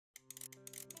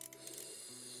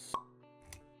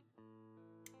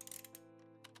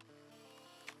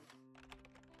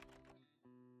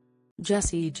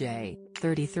Jessie J,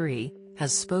 33,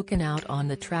 has spoken out on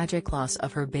the tragic loss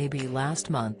of her baby last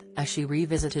month as she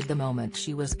revisited the moment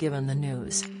she was given the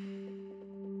news.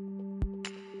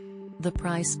 The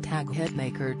price tag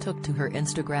hitmaker took to her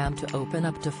Instagram to open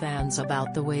up to fans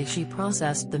about the way she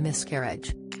processed the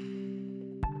miscarriage.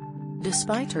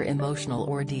 Despite her emotional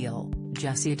ordeal,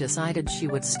 Jessie decided she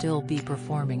would still be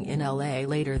performing in LA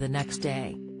later the next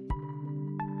day.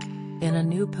 In a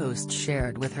new post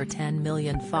shared with her 10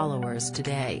 million followers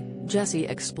today, Jessie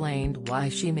explained why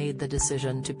she made the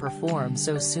decision to perform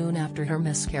so soon after her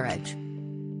miscarriage.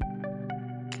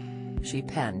 She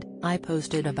penned, "I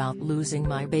posted about losing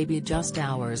my baby just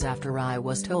hours after I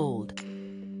was told.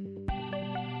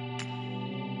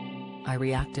 I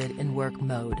reacted in work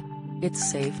mode.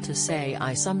 It's safe to say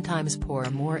I sometimes pour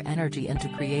more energy into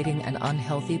creating an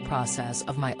unhealthy process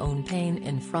of my own pain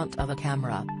in front of a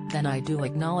camera, than I do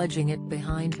acknowledging it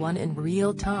behind one in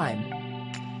real time.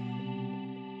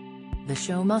 The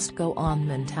show must go on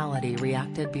mentality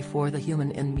reacted before the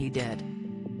human in me did.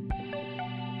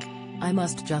 I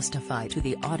must justify to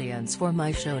the audience for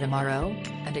my show tomorrow,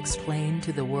 and explain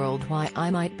to the world why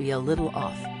I might be a little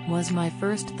off, was my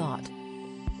first thought.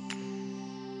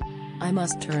 I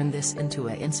must turn this into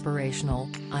a inspirational,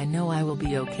 I know I will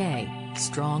be okay,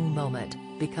 strong moment,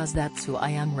 because that's who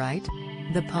I am, right?"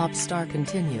 The pop star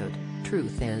continued,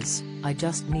 "Truth is, I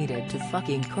just needed to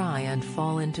fucking cry and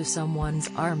fall into someone's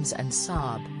arms and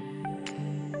sob.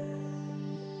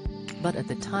 But at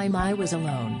the time I was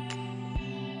alone.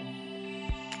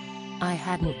 I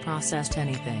hadn't processed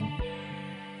anything.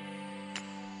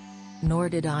 Nor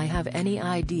did I have any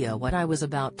idea what I was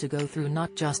about to go through,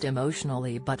 not just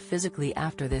emotionally but physically,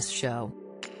 after this show."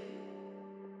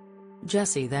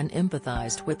 Jessie then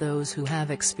empathized with those who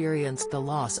have experienced the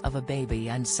loss of a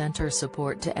baby and sent her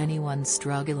support to anyone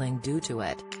struggling due to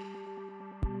it.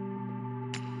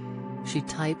 She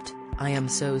typed, "I am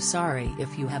so sorry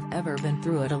if you have ever been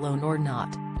through it alone or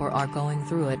not, or are going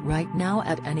through it right now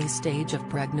at any stage of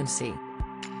pregnancy.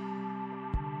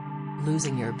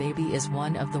 Losing your baby is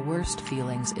one of the worst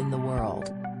feelings in the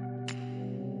world."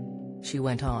 She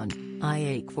went on, "I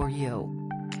ache for you.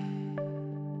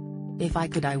 If I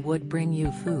could I would bring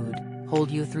you food,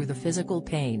 hold you through the physical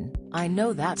pain. I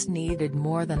know that's needed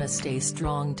more than a stay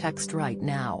strong text right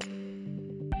now."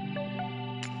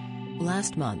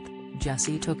 Last month,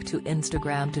 Jessie took to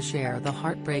Instagram to share the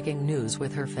heartbreaking news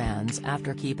with her fans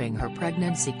after keeping her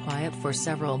pregnancy quiet for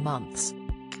several months.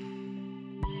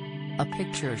 A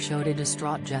picture showed a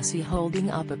distraught Jessie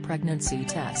holding up a pregnancy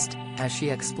test, as she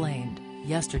explained,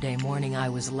 "Yesterday morning I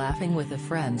was laughing with a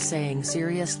friend saying,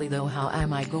 seriously though, how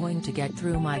am I going to get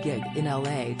through my gig in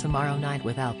LA tomorrow night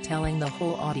without telling the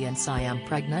whole audience I am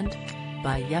pregnant?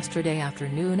 By yesterday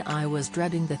afternoon I was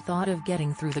dreading the thought of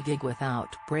getting through the gig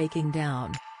without breaking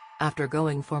down. After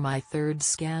going for my third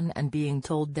scan and being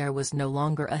told there was no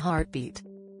longer a heartbeat.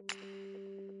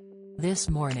 This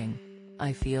morning,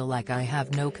 I feel like I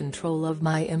have no control of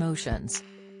my emotions.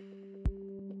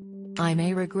 I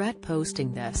may regret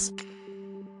posting this.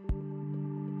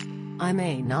 I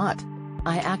may not.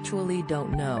 I actually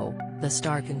don't know," the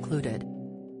star concluded.